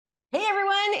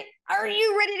everyone. Are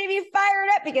you ready to be fired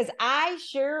up? Because I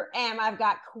sure am. I've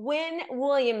got Quen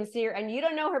Williams here, and you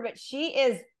don't know her, but she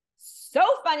is so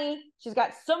funny. She's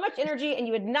got so much energy, and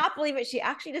you would not believe it. She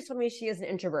actually just told me she is an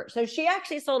introvert. So she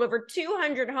actually sold over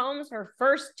 200 homes her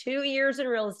first 2 years in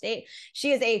real estate.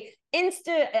 She is a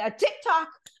TikTok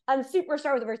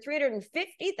superstar with over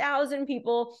 350,000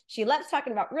 people. She loves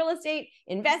talking about real estate,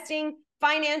 investing,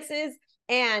 finances,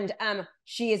 and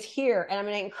she is here. And I'm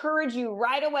going to encourage you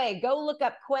right away. Go look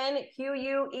up Quen,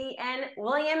 Quen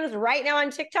Williams right now on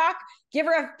TikTok. Give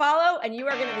her a follow, and you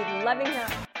are going to be loving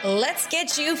her. Let's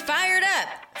get you fired up.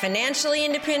 Financially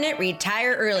independent,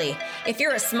 retire early. If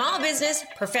you're a small business,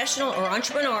 professional, or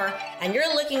entrepreneur, and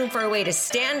you're looking for a way to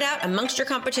stand out amongst your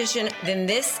competition, then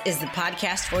this is the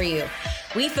podcast for you.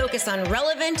 We focus on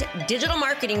relevant digital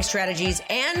marketing strategies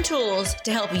and tools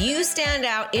to help you stand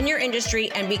out in your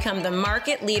industry and become the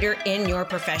market leader in your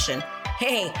profession.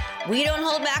 Hey, we don't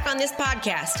hold back on this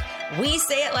podcast. We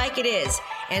say it like it is.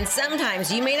 And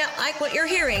sometimes you may not like what you're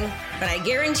hearing, but I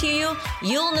guarantee you,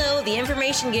 you'll know the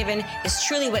information given is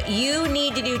truly what you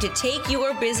need to do to take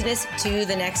your business to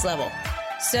the next level.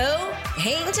 So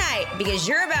hang tight, because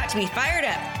you're about to be fired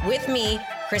up with me,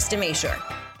 Krista Mayshore.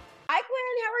 Hi,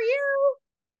 Quen. How are you?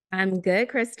 I'm good,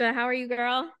 Krista. How are you,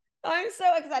 girl? I'm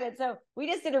so excited. So we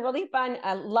just did a really fun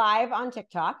live on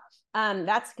TikTok.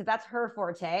 That's her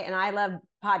forte, and I love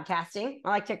podcasting. I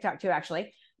like TikTok too,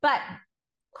 actually. But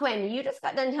Quen, you just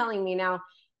got done telling me now,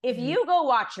 if you go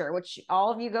watch her, which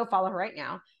all of you go follow her right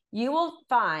now, you will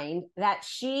find that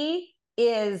she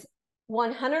is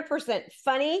 100%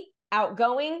 funny,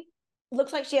 outgoing,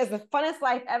 looks like she has the funnest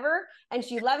life ever, and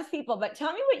she loves people. But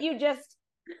tell me what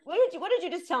did you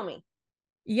just tell me?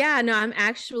 Yeah, no, I'm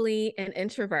actually an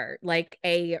introvert, like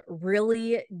a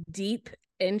really deep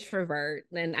introvert.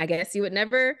 And I guess you could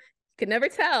never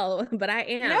tell, but I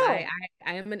am. No.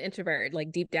 I am an introvert,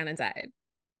 like deep down inside.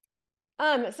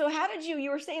 So how did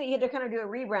you were saying that you had to kind of do a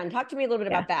rebrand. Talk to me a little bit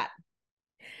about that.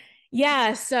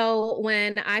 Yeah. So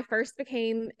when I first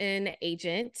became an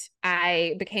agent,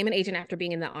 I became an agent after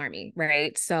being in the Army,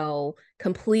 right? So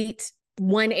complete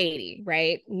 180,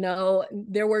 right? No,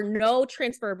 there were no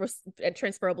transferable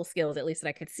skills, at least that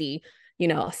I could see,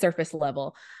 surface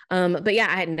level. But yeah,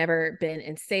 I had never been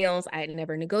in sales. I had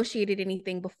never negotiated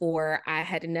anything before. I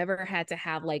had never had to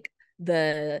have like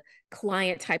the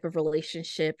client type of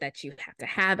relationship that you have to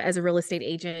have as a real estate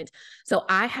agent. So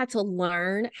I had to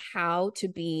learn how to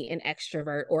be an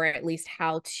extrovert, or at least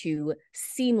how to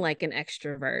seem like an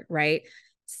extrovert, right?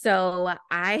 So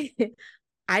I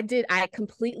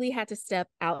completely had to step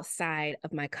outside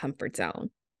of my comfort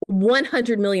zone.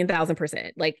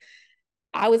 100,000,000%. Like,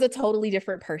 I was a totally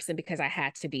different person because I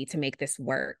had to make this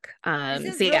work.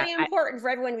 This is really important for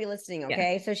everyone to be listening,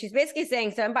 okay? Yeah. So she's basically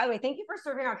saying, and by the way, thank you for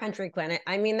serving our country, Quen.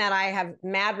 I mean that I have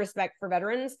mad respect for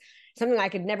veterans, something I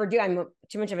could never do. I'm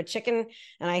too much of a chicken,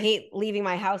 and I hate leaving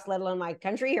my house, let alone my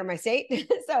country or my state.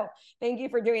 So thank you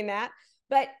for doing that.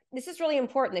 But this is really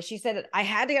important that she said that I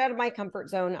had to get out of my comfort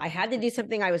zone. I had to do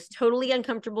something I was totally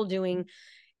uncomfortable doing.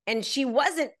 And she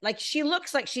wasn't like, she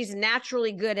looks like she's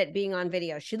naturally good at being on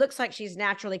video. She looks like she's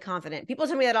naturally confident. People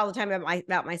tell me that all the time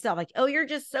about myself. Like, oh, you're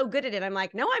just so good at it. I'm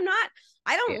like, no, I'm not.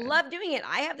 I don't love doing it.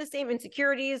 I have the same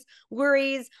insecurities,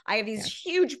 worries. I have these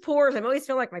huge pores. I'm always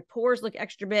feel like my pores look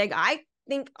extra big. I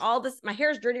think all this, my hair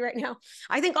is dirty right now.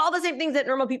 I think all the same things that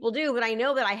normal people do, but I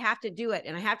know that I have to do it,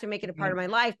 and I have to make it a part of my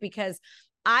life, because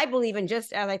I believe in,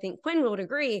 just as I think Quen would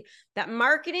agree, that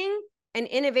marketing and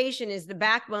innovation is the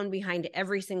backbone behind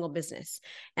every single business.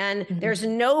 And there's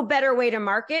no better way to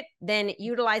market than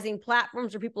utilizing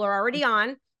platforms where people are already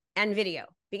on, and video,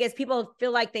 because people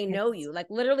feel like they know you. Like,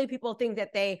 literally, people think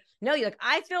that they know you. Like,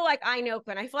 I feel like I know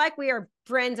Quen. I feel like we are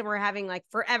friends, and we're having like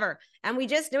forever, and we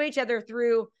just know each other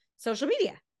through social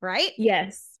media, right?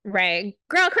 Yes. Right.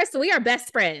 Girl, Krista, we are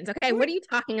best friends. Okay. What are you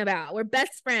talking about? We're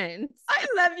best friends. I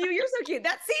love you. You're so cute.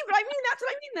 That's what I mean. That's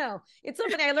what I mean, though. It's so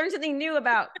funny. I learned something new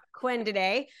about Quen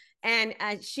today. And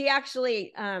she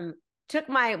actually took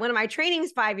one of my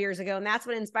trainings 5 years ago. And that's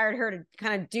what inspired her to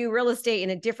kind of do real estate in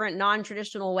a different,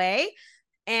 non-traditional way.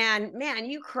 And man,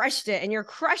 you crushed it. And you're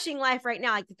crushing life right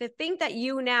now. Like, to think that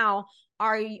you now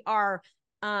are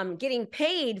getting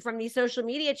paid from these social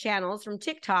media channels, from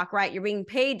TikTok, right? You're being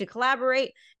paid to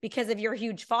collaborate because of your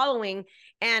huge following,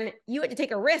 and you had to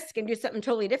take a risk and do something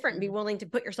totally different and be willing to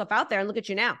put yourself out there, and look at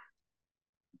you now.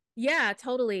 Yeah,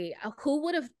 totally. Who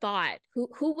would have thought?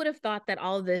 Who would have thought that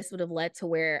all of this would have led to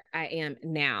where I am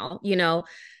now?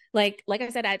 Like I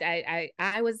said, I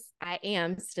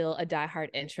am still a diehard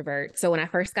introvert. So when I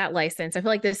first got licensed, I feel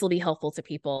like this will be helpful to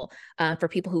people, for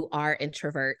people who are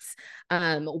introverts,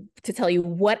 to tell you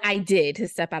what I did to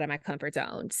step out of my comfort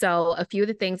zone. So a few of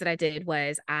the things that I did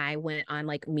was I went on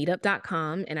like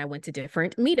meetup.com and I went to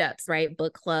different meetups, right?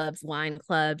 Book clubs, wine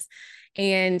clubs.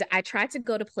 And I tried to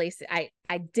go to places.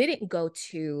 I didn't go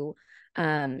to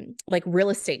like real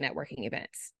estate networking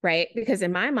events, right? Because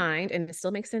in my mind, and it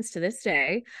still makes sense to this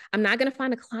day, I'm not going to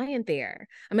find a client there.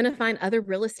 I'm going to find other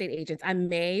real estate agents. I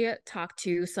may talk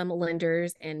to some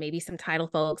lenders and maybe some title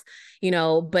folks,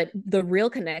 but the real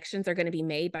connections are going to be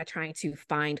made by trying to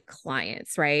find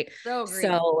clients, right? So agree.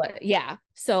 So yeah.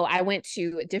 So I went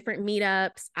to different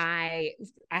meetups. I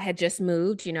had just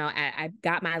moved, I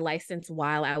got my license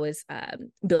while I was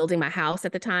building my house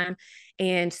at the time.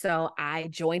 And so I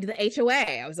joined the HOA.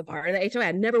 I was a part of the HOA.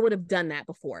 I never would have done that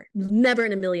before, never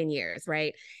in a million years,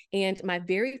 right? And my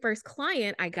very first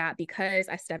client I got because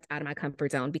I stepped out of my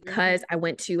comfort zone, because I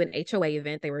went to an HOA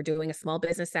event. They were doing a small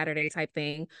business Saturday type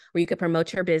thing where you could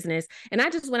promote your business. And I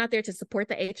just went out there to support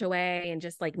the HOA and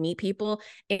just like meet people.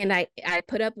 And I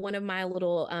put up one of my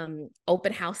little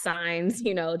open house signs,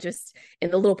 just in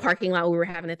the little parking lot we were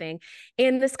having a thing.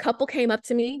 And this couple came up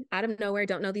to me out of nowhere.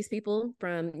 Don't know these people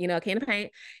from, a can of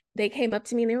paint. They came up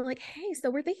to me and they were like, "Hey, so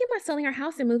we're thinking about selling our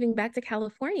house and moving back to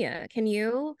California. Can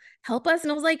you help us?"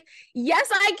 And I was like, "Yes,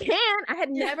 I can." I had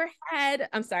never had,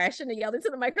 I'm sorry, I shouldn't have yelled into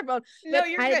the microphone. No,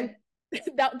 you're good.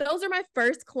 Those are my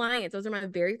first clients. Those are my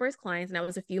very first clients. And that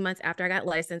was a few months after I got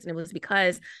licensed. And it was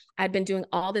because I'd been doing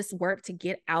all this work to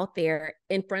get out there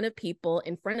in front of people,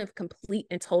 in front of complete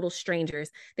and total strangers,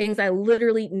 things I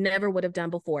literally never would have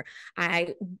done before.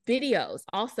 Videos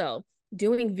also.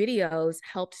 Doing videos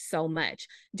helped so much.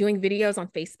 Doing videos on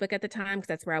Facebook at the time, because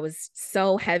that's where I was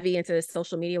so heavy into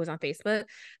social media, was on Facebook.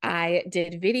 I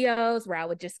did videos where I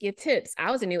would just give tips.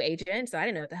 I was a new agent, so I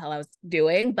didn't know what the hell I was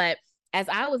doing. But as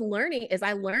I was learning, as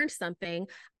I learned something,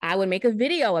 I would make a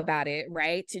video about it,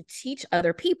 right? To teach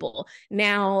other people.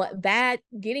 Now that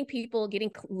getting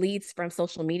leads from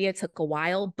social media took a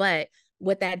while, but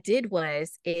what that did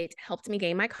was it helped me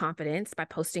gain my confidence by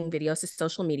posting videos to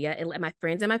social media and let my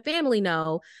friends and my family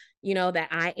know, that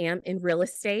I am in real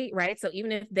estate, right? So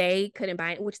even if they couldn't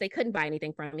buy it, which they couldn't buy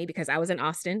anything from me because I was in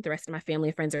Austin, the rest of my family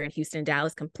and friends are in Houston,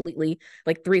 Dallas, completely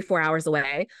like 3-4 hours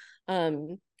away.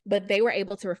 But they were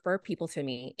able to refer people to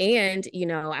me. And,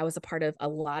 I was a part of a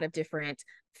lot of different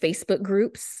Facebook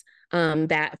groups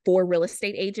that for real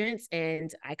estate agents.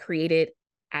 And I created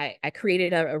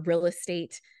a real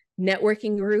estate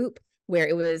networking group where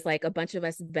it was like a bunch of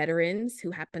us veterans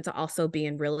who happened to also be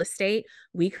in real estate.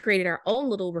 We created our own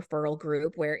little referral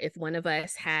group where if one of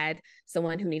us had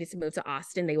someone who needed to move to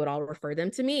Austin, they would all refer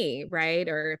them to me, right?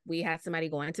 Or if we had somebody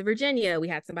going to Virginia, we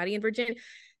had somebody in Virginia.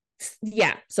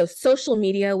 Yeah. So social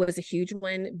media was a huge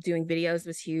one. Doing videos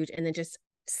was huge. And then just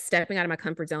stepping out of my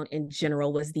comfort zone in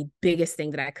general was the biggest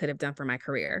thing that I could have done for my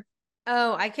career.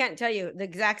 Oh, I can't tell you the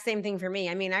exact same thing for me.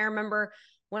 I mean, I remember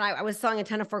when I was selling a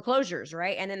ton of foreclosures,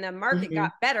 right? And then the market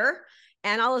got better.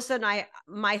 And all of a sudden,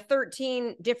 my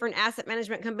 13 different asset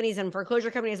management companies and foreclosure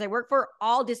companies I work for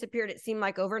all disappeared. It seemed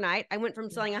like overnight. I went from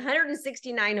selling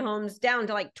 169 homes down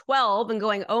to like 12 and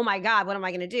going, "Oh my God, what am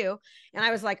I going to do?" And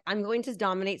I was like, I'm going to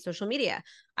dominate social media.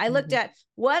 I looked at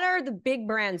what are the big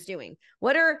brands doing?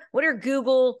 What are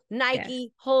Google,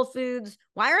 Nike, Whole Foods?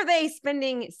 Why are they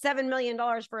spending $7 million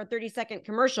for a 30-second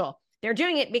commercial? They're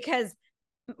doing it because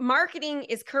marketing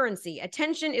is currency.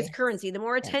 Attention is currency. The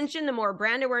more attention, the more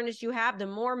brand awareness you have, the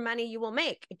more money you will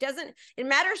make. It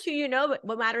matters who you know, but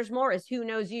what matters more is who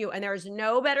knows you. And there's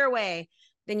no better way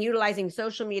than utilizing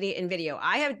social media and video.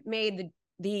 I have made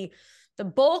the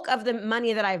bulk of the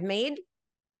money that I've made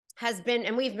has been,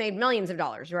 and we've made millions of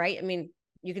dollars, right? I mean,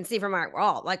 you can see from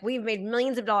we've made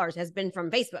millions of dollars has been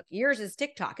from Facebook. Yours is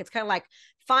TikTok. It's kind of like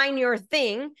find your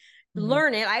thing.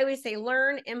 Learn it. I always say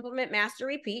learn, implement, master,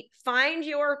 repeat. Find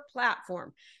your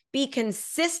platform. Be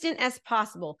consistent as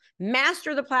possible.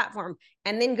 Master the platform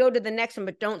and then go to the next one,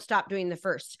 but don't stop doing the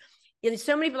first. There's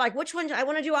so many people like, which one? I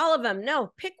want to do all of them.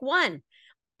 No, pick one.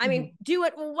 I mean, do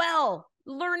it well.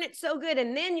 Learn it so good.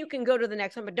 And then you can go to the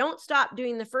next one, but don't stop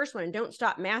doing the first one and don't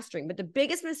stop mastering. But the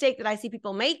biggest mistake that I see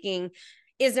people making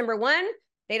is number one,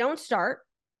 they don't start.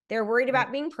 They're worried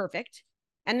about being perfect.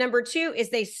 And number two is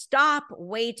they stop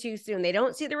way too soon. They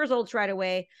don't see the results right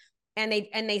away and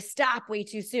they stop way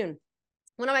too soon.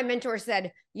 One of my mentors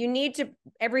said, you need to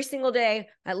every single day,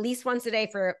 at least once a day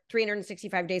for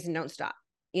 365 days and don't stop,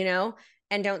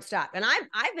 and don't stop. And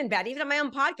I've been bad, even on my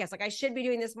own podcast. Like I should be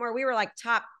doing this more. We were like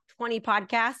top 20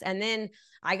 podcasts. And then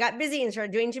I got busy and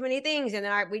started doing too many things. And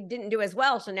then we didn't do as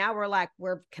well. So now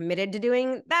we're committed to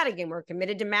doing that again. We're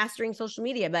committed to mastering social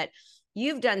media, but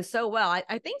you've done so well.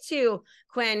 I think too,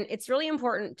 Quen, it's really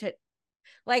important to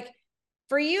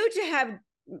for you to have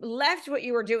left what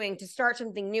you were doing to start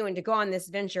something new and to go on this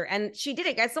venture. And she did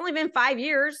it. It's only been 5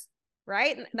 years,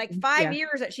 right? Like 5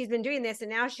 years that she's been doing this.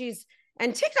 And now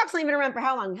and TikTok's only been around for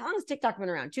how long? How long has TikTok been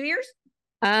around? 2 years?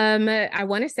 I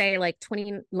want to say like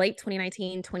late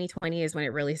 2019, 2020 is when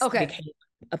it really became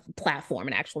a platform,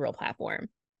 an actual real platform.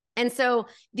 And so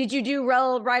did you do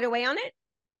well right away on it?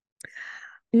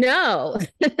 No,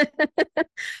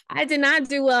 I did not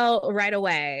do well right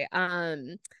away.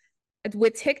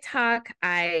 With TikTok,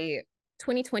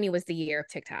 2020 was the year of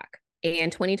TikTok.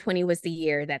 And 2020 was the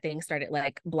year that things started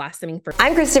like blossoming.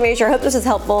 I'm Kristen Major. I hope this is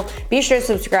helpful. Be sure to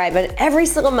subscribe. And every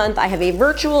single month, I have a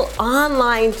virtual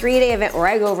online 3-day event where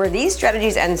I go over these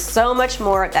strategies and so much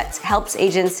more that helps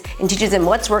agents and teaches them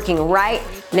what's working right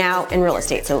now in real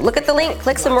estate. So look at the link,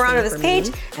 click somewhere onto this page,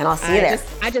 and I'll see you there.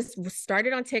 I just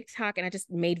started on TikTok and I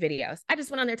just made videos. I just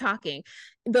went on there talking.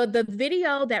 The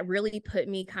video that really put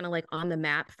me kind of like on the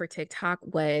map for TikTok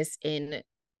was in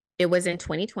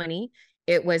 2020.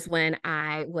 It was when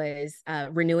I was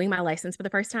renewing my license for the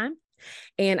first time.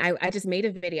 And I just made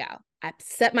a video. I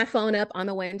set my phone up on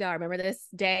the window. I remember this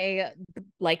day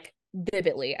like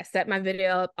vividly. I set my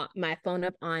phone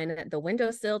up on the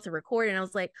windowsill to record. And I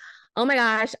was like, oh my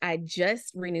gosh, I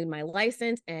just renewed my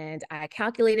license, and I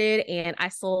calculated and I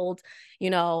sold,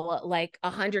 like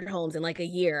 100 homes in like a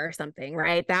year or something,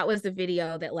 right? That was the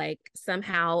video that like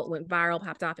somehow went viral,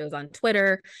 popped off. It was on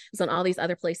Twitter, it was on all these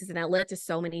other places, and that led to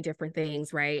so many different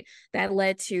things, right? That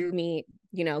led to me,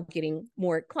 getting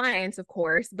more clients, of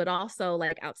course, but also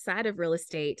like outside of real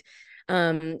estate.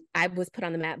 I was put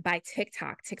on the map by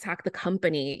TikTok. TikTok, the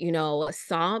company,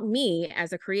 saw me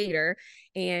as a creator,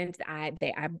 and I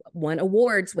won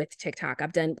awards with TikTok.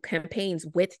 I've done campaigns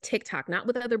with TikTok, not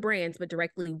with other brands, but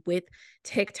directly with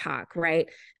TikTok, right?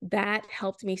 That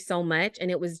helped me so much. And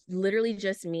it was literally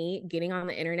just me getting on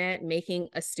the internet, making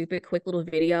a stupid, quick little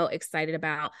video, excited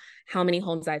about how many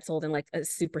homes I'd sold in like a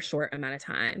super short amount of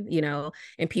time,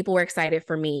 and people were excited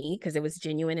for me because it was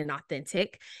genuine and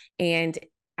authentic. And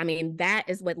I mean, that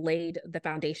is what laid the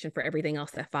foundation for everything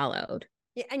else that followed.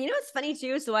 Yeah, and it's funny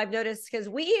too. So I've noticed, because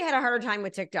we had a harder time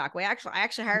with TikTok. I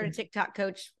actually hired a TikTok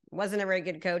coach. Wasn't a very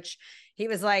good coach. He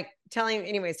was like telling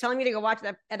me to go watch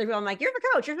that other people. I'm like, you're the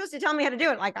coach. You're supposed to tell me how to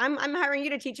do it. Like I'm hiring you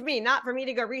to teach me, not for me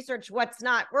to go research what's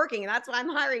not working. And that's why I'm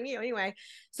hiring you anyway.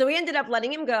 So we ended up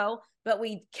letting him go, but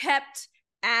we kept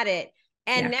at it.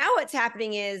 And now what's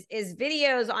happening is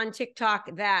videos on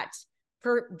TikTok that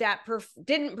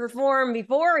didn't perform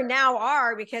before and now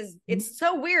are, because it's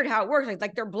so weird how it works.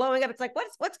 Like they're blowing up. It's like,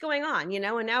 what's going on,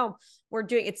 and now we're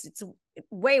doing, it's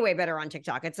way, way better on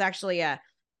TikTok. It's actually I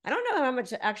don't know how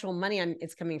much actual money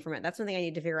it's coming from it. That's something I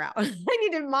need to figure out. I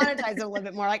need to monetize it a little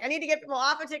bit more. Like I need to get people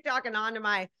off of TikTok and onto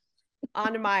my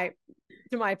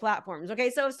platforms.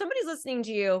 Okay. So if somebody's listening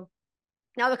to you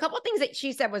now, the couple of things that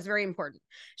she said was very important.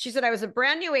 She said, I was a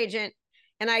brand new agent,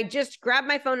 and I just grabbed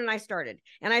my phone and I started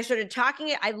talking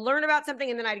it. I learned about something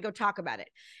and then I'd go talk about it.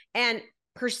 And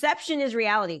perception is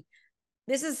reality.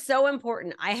 This is so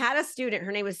important. I had a student,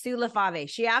 her name was Sue LaFave.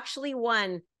 She actually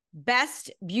won Best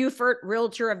Beaufort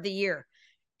Realtor of the Year.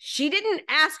 She didn't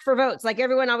ask for votes like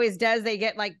everyone always does. They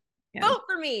get like, vote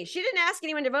for me. She didn't ask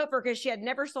anyone to vote for her because she had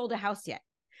never sold a house yet.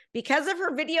 Because of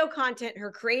her video content,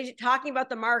 her creation, talking about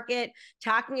the market,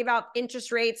 talking about interest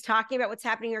rates, talking about what's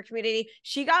happening in her community,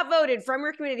 she got voted from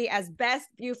her community as Best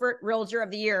Beaufort Realtor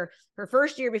of the Year her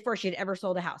first year before she had ever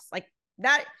sold a house. Like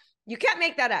that, you can't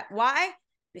make that up. Why?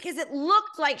 Because it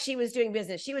looked like she was doing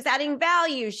business. She was adding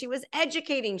value. She was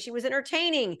educating. She was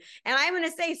entertaining. And I'm going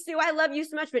to say, Sue, I love you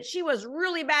so much, but she was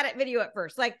really bad at video at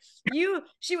first. Like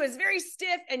she was very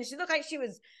stiff, and she looked like she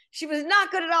was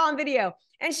not good at all on video.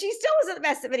 And she still wasn't the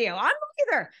best at video. I'm not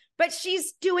either, but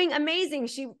she's doing amazing.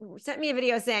 She sent me a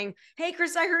video saying, hey,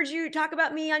 Chris, I heard you talk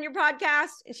about me on your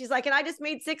podcast. And she's like, and I just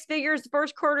made 6 figures the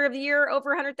first quarter of the year,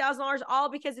 over $100,000, all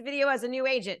because of video as a new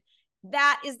agent.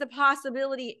 That is the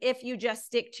possibility if you just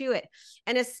stick to it.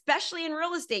 And especially in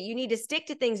real estate, you need to stick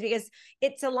to things because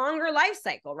it's a longer life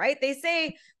cycle, right? They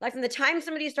say like from the time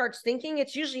somebody starts thinking,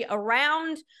 it's usually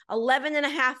around 11 and a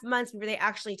half months before they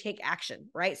actually take action,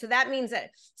 right? So that means that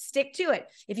stick to it.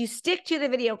 If you stick to the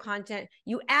video content,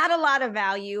 you add a lot of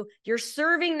value. You're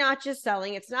serving, not just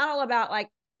selling. It's not all about like,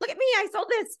 look at me, I sold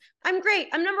this. I'm great.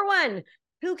 I'm number one.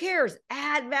 Who cares?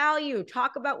 Add value.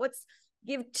 Talk about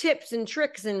give tips and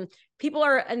tricks, and people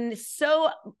are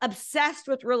so obsessed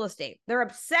with real estate. They're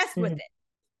obsessed with it.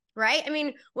 right? I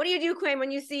mean, what do you do, Quinn,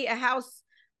 when you see a house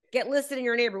get listed in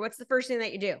your neighborhood? What's the first thing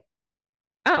that you do?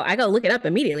 Oh, I go look it up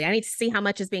immediately. I need to see how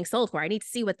much is being sold for. I need to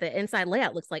see what the inside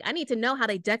layout looks like. I need to know how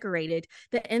they decorated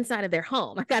the inside of their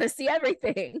home. I got to see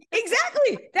everything.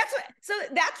 Exactly.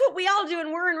 That's what we all do,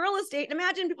 and we're in real estate. And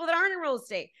imagine people that aren't in real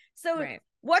estate. So right.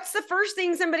 What's the first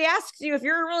thing somebody asks you if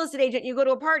you're a real estate agent? You go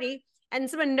to a party and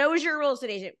someone knows you're a real estate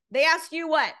agent. They ask you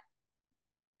what?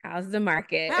 How's the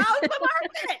market? How's the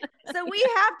market? So we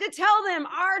have to tell them.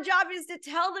 Our job is to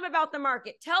tell them about the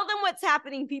market. Tell them what's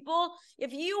happening, people.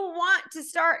 If you want to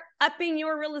start upping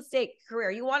your real estate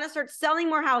career, you want to start selling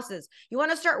more houses, you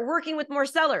want to start working with more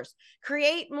sellers,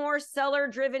 create more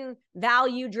seller-driven,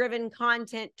 value-driven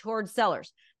content towards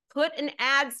sellers. Put an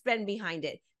ad spend behind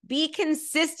it. Be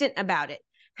consistent about it.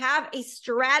 Have a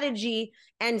strategy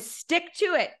and stick to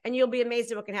it, and you'll be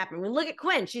amazed at what can happen. We look at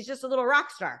Quen. She's just a little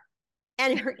rock star.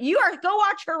 And go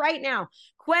watch her right now.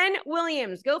 Quen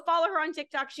Williams, go follow her on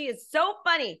TikTok. She is so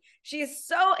funny. She is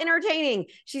so entertaining.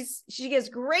 She gives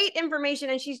great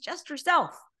information, and she's just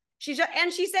herself.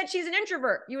 And she said she's an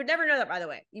introvert. You would never know that, by the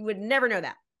way. You would never know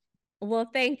that. Well,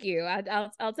 thank you.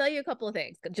 I'll tell you a couple of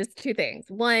things, just two things.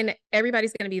 One,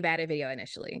 everybody's going to be bad at video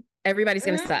initially. Everybody's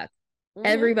going to suck.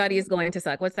 Everybody is going to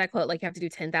suck. What's that quote? Like you have to do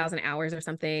 10,000 hours or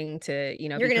something to,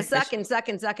 you're going to suck and suck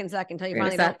and suck and suck until you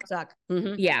finally don't suck.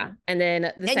 Yeah. And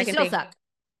then the second you still thing, suck.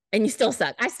 And you still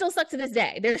suck. I still suck to this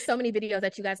day. There's so many videos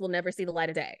that you guys will never see the light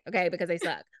of day. Okay. Because they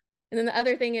suck. And then the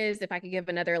other thing is, if I could give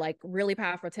another like really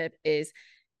powerful tip is,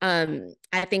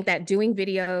 I think that doing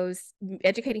videos,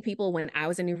 educating people when I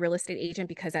was a new real estate agent,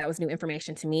 because that was new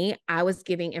information to me, I was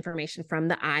giving information from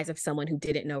the eyes of someone who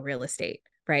didn't know real estate.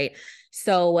 Right.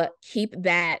 So keep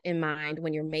that in mind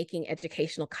when you're making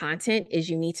educational content, is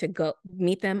you need to go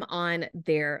meet them on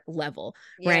their level,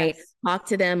 right? Talk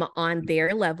to them on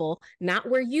their level, not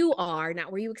where you are,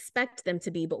 not where you expect them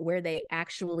to be, but where they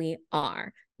actually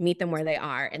are. Meet them where they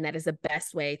are. And that is the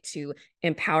best way to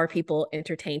empower people,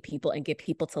 entertain people, and get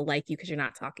people to like you, because you're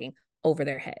not talking over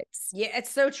their heads. Yeah, it's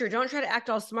so true. Don't try to act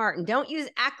all smart, and don't use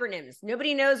acronyms.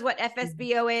 Nobody knows what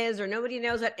FSBO is, or nobody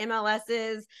knows what MLS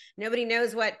is. Nobody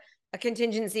knows what a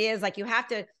contingency is. Like, you have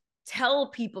to tell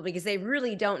people, because they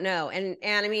really don't know. And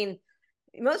I mean,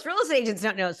 most real estate agents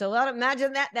don't know. So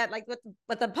imagine that like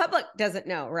what the public doesn't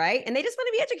know, right? And they just want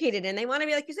to be educated, and they want to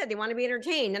be, like you said, they want to be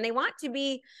entertained, and they want to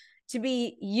be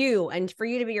you, and for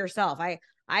you to be yourself.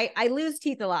 I lose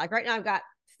teeth a lot. Like right now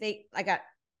I got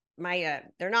my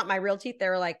they're not my real teeth,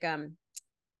 they're like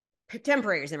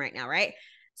temporaries in right now, right?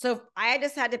 So I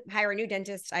just had to hire a new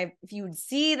dentist. If you would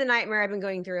see the nightmare I've been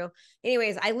going through.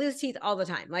 Anyways, I lose teeth all the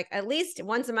time, like at least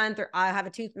once a month, or I'll have a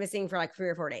tooth missing for like 3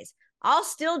 or 4 days. I'll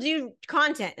still do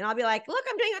content, and I'll be like, look,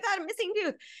 I'm doing it without a missing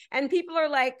tooth, and people are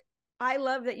like, I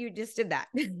love that you just did that.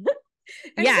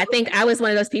 Yeah, I think I was one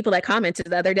of those people that commented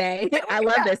the other day. I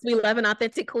love this. We love an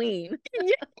authentic queen.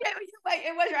 It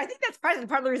was. I think that's part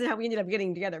of the reason how we ended up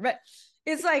getting together. But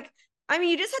it's like, I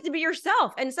mean, you just have to be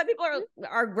yourself. And some people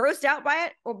are grossed out by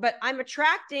it. But I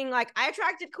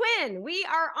attracted Quen. We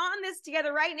are on this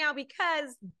together right now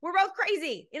because we're both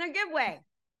crazy in a good way.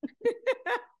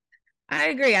 I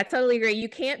agree. I totally agree. You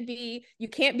can't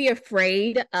be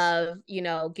afraid of,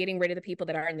 getting rid of the people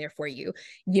that aren't there for you.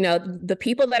 The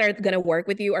people that are going to work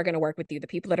with you are going to work with you. The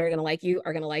people that are going to like you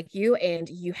are going to like you. And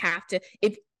you have to,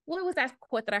 what was that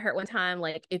quote that I heard one time?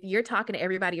 Like, if you're talking to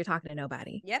everybody, you're talking to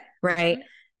nobody. Yep. Right.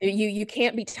 You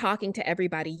can't be talking to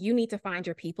everybody. You need to find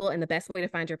your people. And the best way to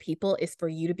find your people is for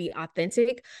you to be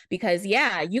authentic, because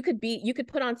you could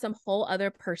put on some whole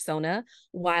other persona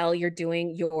while you're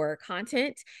doing your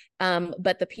content.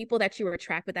 But the people that you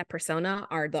attract with that persona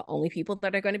are the only people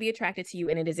that are going to be attracted to you.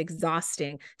 And it is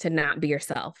exhausting to not be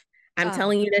yourself. I'm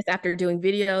telling you this after doing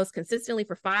videos consistently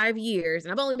for 5 years,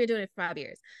 and I've only been doing it for 5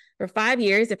 years. For 5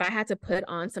 years, if I had to put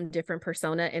on some different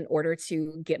persona in order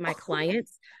to get my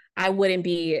clients, I wouldn't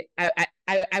be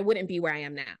where I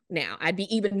am now. I'd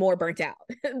be even more burnt out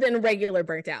than regular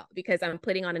burnt out, because I'm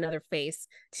putting on another face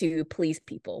to please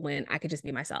people when I could just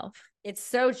be myself. It's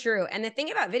so true. And the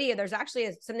thing about video, there's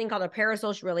actually something called a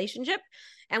parasocial relationship.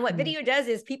 And what video does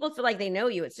is people feel like they know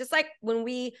you. It's just like when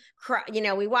we cry,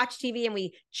 we watch TV and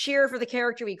we cheer for the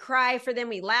character, we cry for them,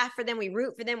 we laugh for them, we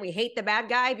root for them, we hate the bad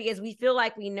guy, because we feel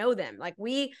like we know them. Like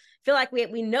we feel like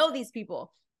we know these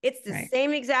people. It's the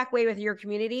same exact way with your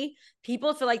community.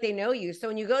 People feel like they know you. So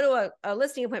when you go to a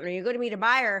listing appointment, or you go to meet a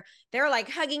buyer, they're like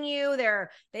hugging you.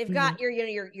 They've got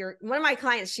your one of my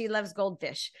clients, she loves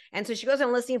goldfish. And so she goes on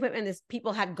a listing appointment, and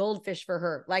people had goldfish for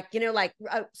her, like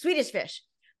Swedish fish.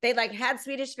 They like had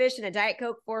Swedish fish and a Diet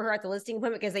Coke for her at the listing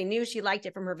appointment because they knew she liked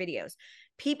it from her videos.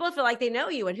 People feel like they know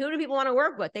you. And who do people want to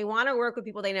work with? They want to work with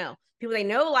people they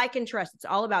know, like, and trust. It's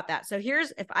all about that. So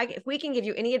here's, if we can give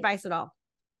you any advice at all,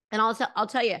 and I'll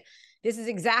tell you, this is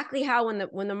exactly how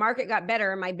when the market got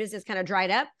better and my business kind of dried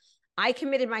up, I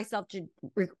committed myself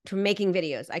to making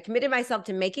videos. I committed myself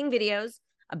to making videos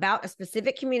about a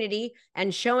specific community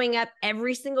and showing up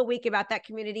every single week about that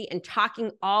community and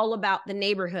talking all about the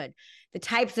neighborhood, the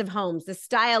types of homes, the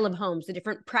style of homes, the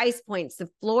different price points, the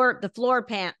floor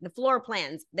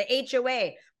plans, the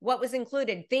HOA, what was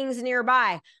included, things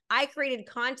nearby. I created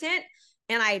content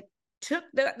and I took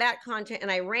that content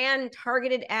and I ran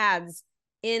targeted ads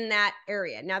in that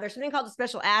area. Now there's something called a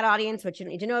special ad audience, which you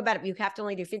don't need to know about it. You have to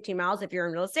only do 15 miles if you're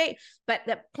in real estate. But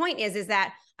the point is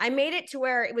that I made it to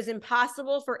where it was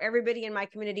impossible for everybody in my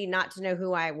community not to know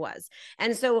who I was.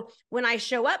 And so when I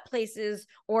show up places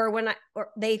or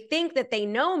they think that they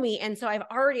know me. And so I've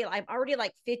already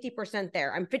like 50%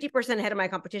 there. I'm 50% ahead of my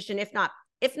competition, if not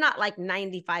like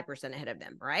 95% ahead of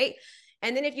them. Right.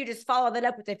 And then if you just follow that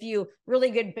up with a few really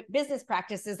good business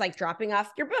practices, like dropping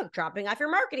off your book, dropping off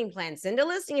your marketing plan, send a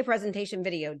listing, a presentation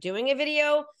video, doing a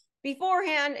video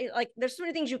beforehand, like there's so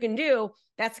many things you can do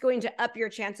that's going to up your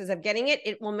chances of getting it.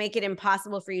 It will make it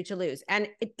impossible for you to lose. And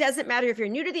it doesn't matter if you're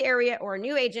new to the area or a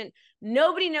new agent.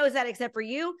 Nobody knows that except for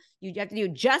you. You have to do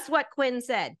just what Quen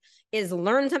said, is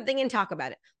learn something and talk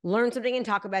about it. Learn something and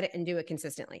talk about it and do it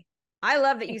consistently. I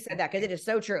love that you said that because it is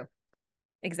so true.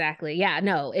 Exactly. Yeah,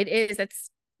 no, it is.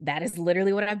 That is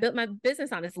literally what I've built my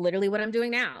business on. It's literally what I'm doing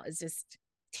now. It's just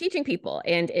teaching people.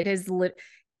 And it is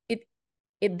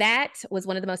that was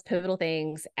one of the most pivotal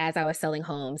things as I was selling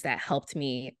homes that helped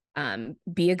me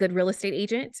be a good real estate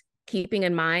agent, keeping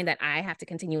in mind that I have to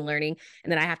continue learning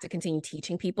and that I have to continue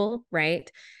teaching people,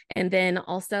 right? And then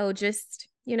also just,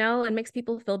 it makes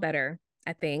people feel better,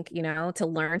 I think, to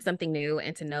learn something new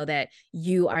and to know that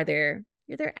you are their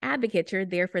advocate, you're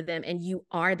there for them, and you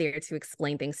are there to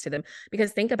explain things to them.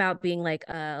 Because think about being like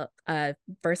a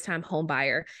first-time home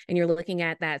buyer and you're looking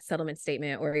at that settlement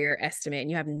statement or your estimate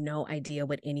and you have no idea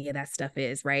what any of that stuff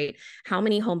is, right? How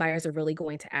many home buyers are really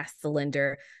going to ask the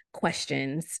lender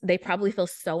questions? They probably feel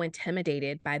so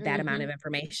intimidated by that amount of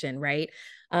information, right?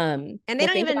 And they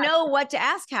don't even know what to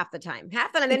ask half the time.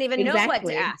 Half the time they don't even know what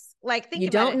to ask. Like, think about it. You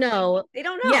don't know. They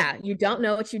don't know. Yeah, you don't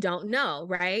know what you don't know,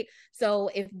 right? So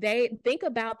if they think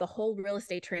about the whole real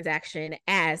estate transaction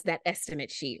as that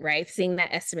estimate sheet, right? Seeing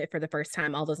that estimate for the first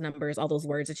time, all those numbers, all those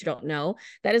words that you don't know,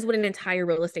 that is what an entire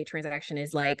real estate transaction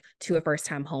is like to a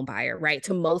first-time home buyer, right?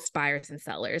 To most buyers and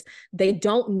sellers. They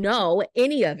don't know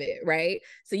any of it, right?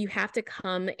 So you have to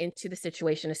come into the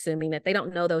situation assuming that they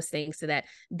don't know those things so that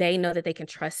they know that they can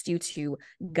trust you to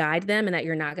guide them and that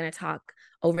you're not going to talk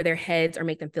over their heads or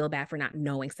make them feel bad for not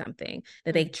knowing something,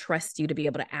 that they trust you to be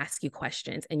able to ask you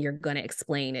questions and you're going to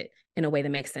explain it in a way that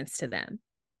makes sense to them.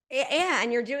 Yeah.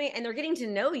 And they're getting to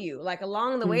know you, like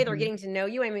along the way, they're getting to know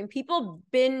you. I mean, people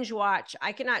binge watch.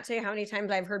 I cannot tell you how many times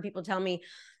I've heard people tell me,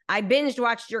 I binged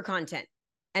watched your content.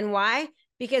 And why?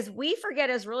 Because we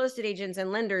forget as real estate agents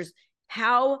and lenders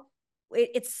how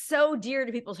it's so dear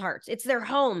to people's hearts. It's their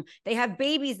home. They have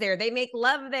babies there. They make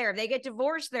love there. They get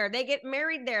divorced there. They get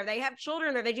married there. They have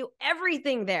children there. They do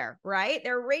everything there, right?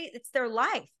 It's their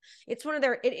life.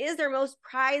 It is their most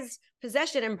prized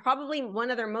possession and probably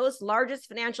one of their most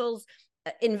largest financials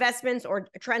investments or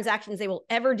transactions they will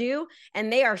ever do.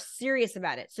 And they are serious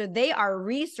about it. So they are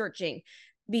researching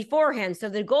beforehand. So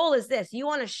the goal is this: you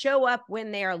want to show up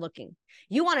when they are looking.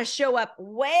 You want to show up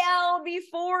well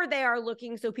before they are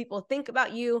looking so people think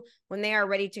about you when they are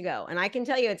ready to go. And I can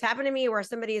tell you, it's happened to me where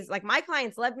somebody is like, my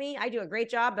clients love me. I do a great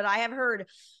job, but I have heard,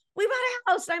 we bought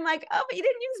a house. I'm like, oh, but you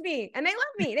didn't use me. And they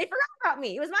love me. They forgot about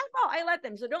me. It was my fault. I let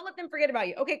them. So don't let them forget about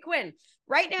you. Okay, Quen,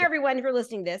 right now, everyone, if you're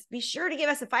listening to this, be sure to give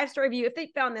us a 5-star review if they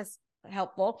found this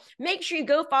helpful. Make sure you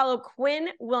go follow Quen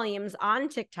Williams on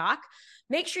TikTok.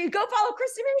 Make sure you go follow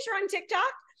Krista Masher on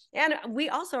TikTok. And we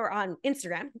also are on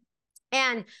Instagram.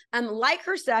 And like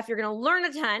her stuff, you're going to learn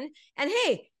a ton. And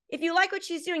hey, if you like what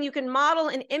she's doing, you can model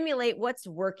and emulate what's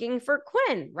working for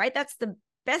Quen, right? That's the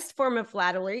best form of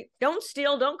flattery. Don't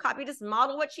steal, don't copy, just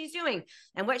model what she's doing.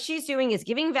 And what she's doing is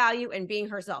giving value and being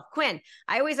herself. Quen,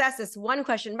 I always ask this one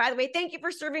question. By the way, thank you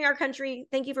for serving our country.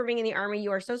 Thank you for being in the Army.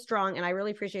 You are so strong. And I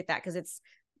really appreciate that because it's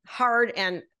hard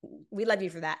and we love you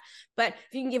for that. But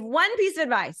if you can give one piece of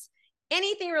advice,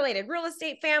 anything related, real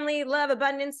estate, family, love,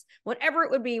 abundance, whatever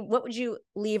it would be, what would you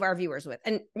leave our viewers with?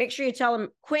 And make sure you tell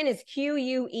them Quen is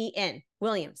Quen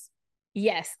Williams.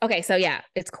 Yes. Okay. So yeah,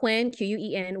 it's Quen,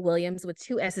 Quen Williams with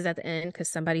 2 S's at the end because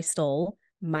somebody stole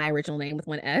my original name with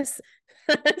 1 S.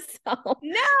 So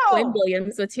no, Quen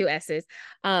Williams with 2 S's.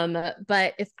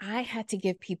 But if I had to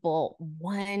give people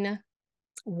one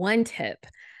tip,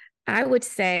 I would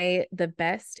say the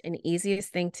best and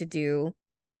easiest thing to do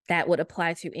that would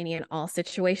apply to any and all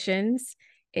situations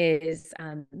is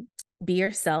be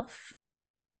yourself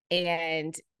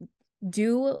and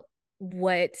do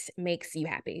what makes you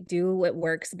happy. Do what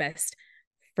works best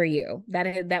for you.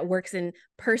 That works in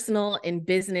personal and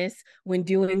business. When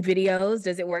doing videos,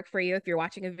 does it work for you? If you're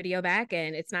watching a video back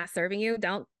and it's not serving you,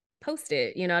 don't post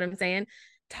it. You know what I'm saying?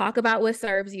 Talk about what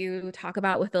serves you, talk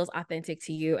about what feels authentic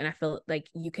to you. And I feel like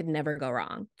you could never go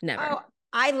wrong. Never. Oh,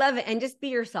 I love it. And just be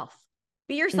yourself.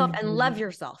 Be yourself and love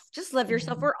yourself. Just love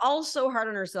yourself. We're all so hard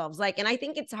on ourselves. Like, and I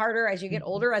think it's harder as you get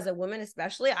older, as a woman,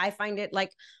 especially. I find it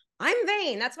like, I'm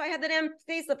vain. That's why I had the damn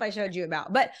facelift I showed you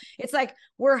about. But it's like,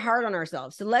 we're hard on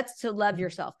ourselves. So to love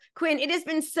yourself. Quen, it has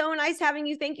been so nice having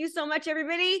you. Thank you so much,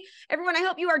 everybody. Everyone, I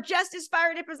hope you are just as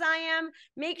fired up as I am.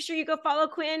 Make sure you go follow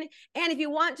Quen. And if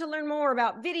you want to learn more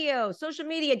about video, social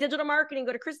media, digital marketing,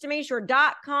 go to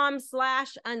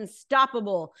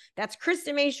KristaMashore.com/unstoppable. That's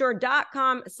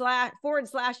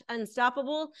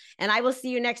KristaMashore.com//unstoppable. And I will see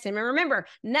you next time. And remember,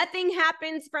 nothing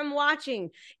happens from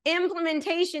watching.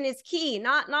 Implementation is key,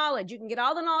 not knowledge. You can get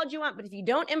all the knowledge you want, but if you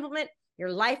don't implement, your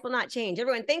life will not change.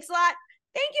 Everyone, thanks a lot.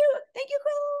 Thank you. Thank you,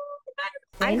 Quen.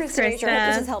 I'm Krista Mashore. I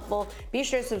hope this is helpful. Be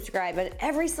sure to subscribe. And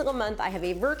every single month, I have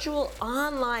a virtual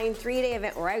online 3-day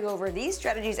event where I go over these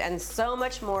strategies and so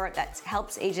much more that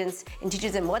helps agents and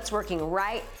teaches them what's working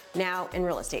right now in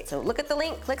real estate. So look at the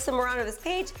link, click somewhere onto this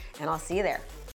page, and I'll see you there.